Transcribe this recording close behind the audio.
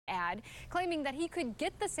had, claiming that he could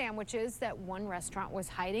get the sandwiches that one restaurant was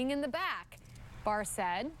hiding in the back. Barr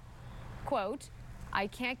said, quote, "I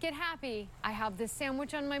can't get happy. I have this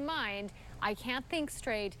sandwich on my mind. I can't think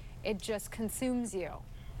straight. It just consumes you."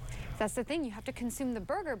 That's the thing. You have to consume the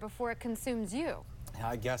burger before it consumes you.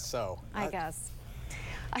 I guess so. I guess.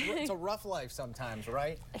 It's a rough life sometimes,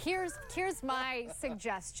 right? Here's my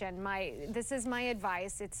suggestion. This is my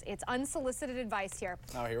advice. It's unsolicited advice here.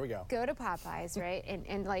 Oh, here we go. Go to Popeyes, right?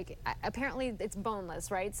 And like, apparently it's boneless,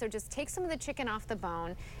 right? So just take some of the chicken off the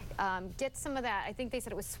bone. Get some of that. I think they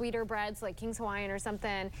said it was sweeter breads, like King's Hawaiian or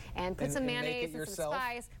something, and put some mayonnaise and some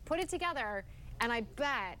spice. Put it together, and I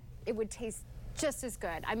bet it would taste just as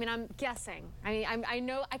good. I mean, I'm guessing. I mean, I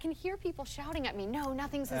know I can hear people shouting at me, "No,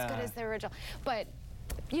 nothing's as good as the original." But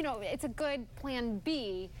you know, it's a good plan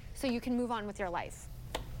B so you can move on with your life.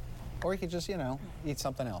 Or you could just, you know, eat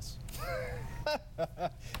something else.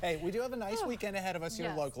 Hey, we do have a nice weekend ahead of us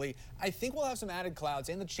here locally. I think we'll have some added clouds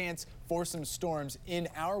and the chance for some storms in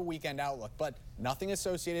our weekend outlook, but nothing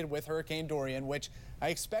associated with Hurricane Dorian, which I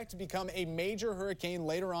expect to become a major hurricane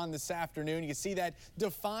later on this afternoon. You can see that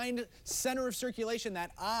defined center of circulation,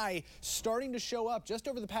 that eye, starting to show up just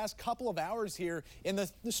over the past couple of hours here in the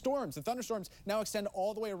storms. The thunderstorms now extend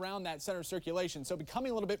all the way around that center of circulation, so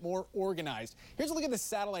becoming a little bit more organized. Here's a look at the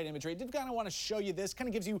satellite imagery. I did kind of want to show you this, kind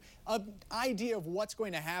of gives you an idea of what's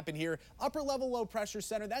going to happen here. Upper level low pressure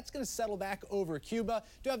center, that's going to settle back over Cuba.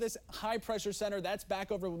 Do have this high pressure center, that's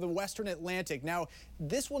back over the western Atlantic. Now,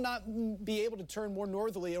 this will not be able to turn more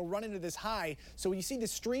northerly. It'll run into this high. So when you see the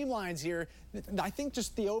streamlines here, I think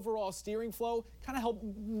just the overall steering flow kind of help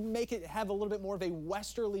make it have a little bit more of a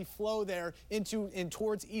westerly flow there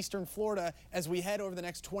towards eastern Florida as we head over the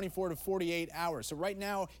next 24 to 48 hours. So right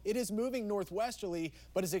now it is moving northwesterly,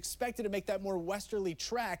 but is expected to make that more westerly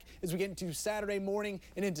track as we get into Saturday morning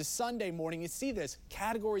and into Sunday morning. You see this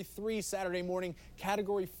Category 3 Saturday morning,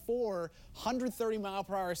 Category 4, 130 mile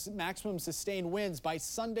per hour maximum sustained winds by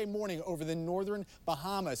Sunday morning over the northern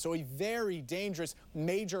Bahamas. So a very dangerous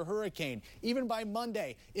major hurricane. Even by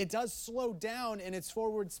Monday, it does slow down in its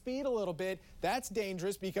forward speed a little bit. That's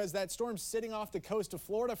dangerous because that storm's sitting off the coast of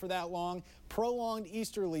Florida for that long. Prolonged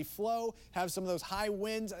easterly flow, have some of those high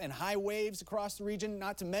winds and high waves across the region,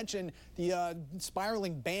 not to mention the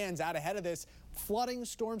spiraling bands out ahead of this. Flooding,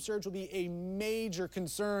 storm surge will be a major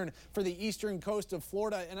concern for the eastern coast of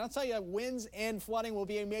Florida. And I'll tell you, winds and flooding will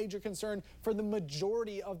be a major concern for the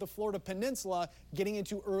majority of the Florida peninsula getting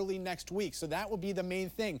into early next week. So that will be the main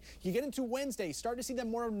thing. You get into Wednesday, start to see that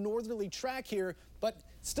more northerly track here, but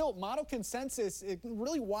still model consensus,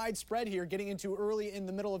 really widespread here getting into early in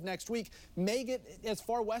the middle of next week. May get as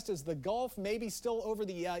far west as the Gulf, maybe still over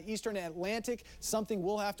the eastern Atlantic, something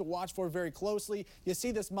we'll have to watch for very closely. You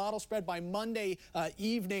see this model spread by Monday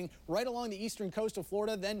evening right along the eastern coast of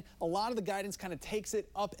Florida. Then a lot of the guidance kind of takes it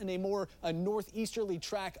up in a more northeasterly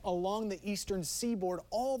track along the eastern seaboard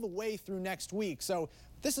all the way through next week. So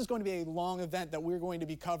this is going to be a long event that we're going to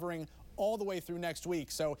be covering all the way through next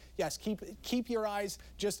week. So yes, keep your eyes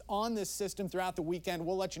just on this system throughout the weekend.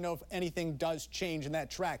 We'll let you know if anything does change in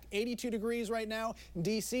that track. 82 degrees right now in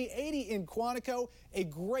D.C., 80 in Quantico. A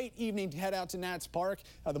great evening to head out to Nats Park.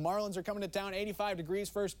 The Marlins are coming to town, 85 degrees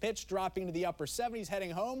first pitch, dropping to the upper 70s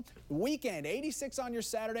heading home. Weekend, 86 on your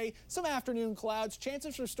Saturday, some afternoon clouds,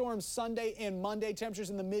 chances for storms Sunday and Monday, temperatures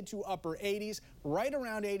in the mid to upper 80s, right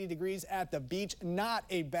around 80 degrees at the beach. Not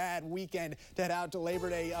a bad weekend to head out to Labor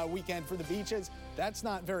Day weekend for the beaches. That's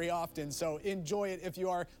not very often, so enjoy it if you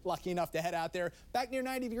are lucky enough to head out there. Back near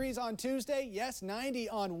 90 degrees on Tuesday, yes, 90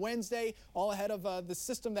 on Wednesday, all ahead of the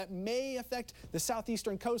system that may affect the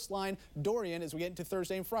southeastern coastline, Dorian, as we get into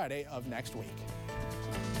Thursday and Friday of next week.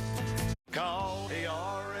 Call the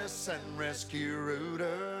RSN Rescue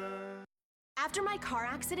Rooter. After my car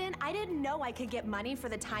accident, I didn't know I could get money for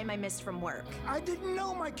the time I missed from work. I didn't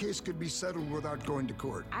know my case could be settled without going to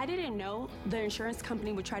court. I didn't know the insurance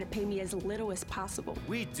company would try to pay me as little as possible.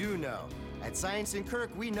 We do know. At Science &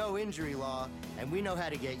 Kirk, we know injury law, and we know how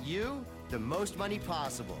to get you the most money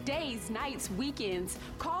possible. Days, nights, weekends.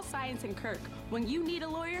 Call Science & Kirk. When you need a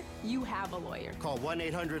lawyer, you have a lawyer. Call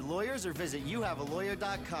 1-800-LAWYERS or visit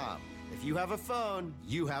youhavealawyer.com. If you have a phone,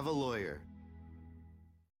 you have a lawyer.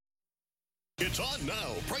 It's on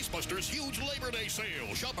now. Price Busters huge Labor Day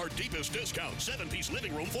sale. Shop our deepest discount. 7-piece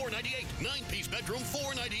living room, $498. 9-piece bedroom,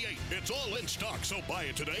 $498. It's all in stock, so buy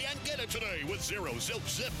it today and get it today with zero, zilch,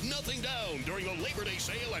 zip, nothing down during the Labor Day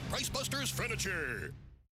sale at Price Busters Furniture.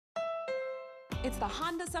 It's the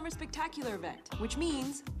Honda Summer Spectacular event, which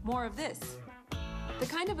means more of this. The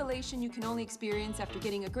kind of elation you can only experience after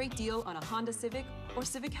getting a great deal on a Honda Civic or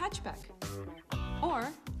Civic hatchback.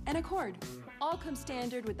 Or an Accord. All come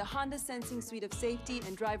standard with the Honda Sensing suite of safety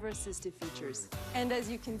and driver-assistive features. And as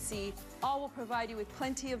you can see, all will provide you with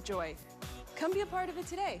plenty of joy. Come be a part of it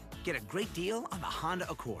today. Get a great deal on the Honda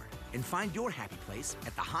Accord and find your happy place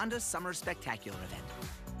at the Honda Summer Spectacular event.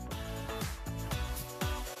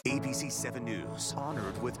 ABC 7 News,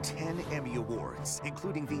 honored with 10 Emmy Awards,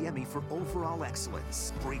 including the Emmy for Overall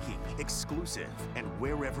Excellence, Breaking, Exclusive, and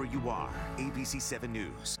Wherever You Are. ABC 7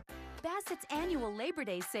 News. Bassett's annual Labor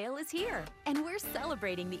Day sale is here, and we're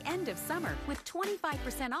celebrating the end of summer with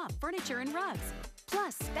 25% off furniture and rugs.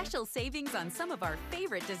 Plus, special savings on some of our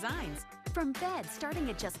favorite designs. From beds starting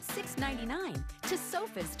at just $6.99 to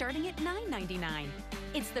sofas starting at $9.99.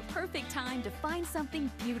 It's the perfect time to find something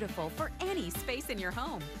beautiful for any space in your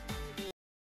home.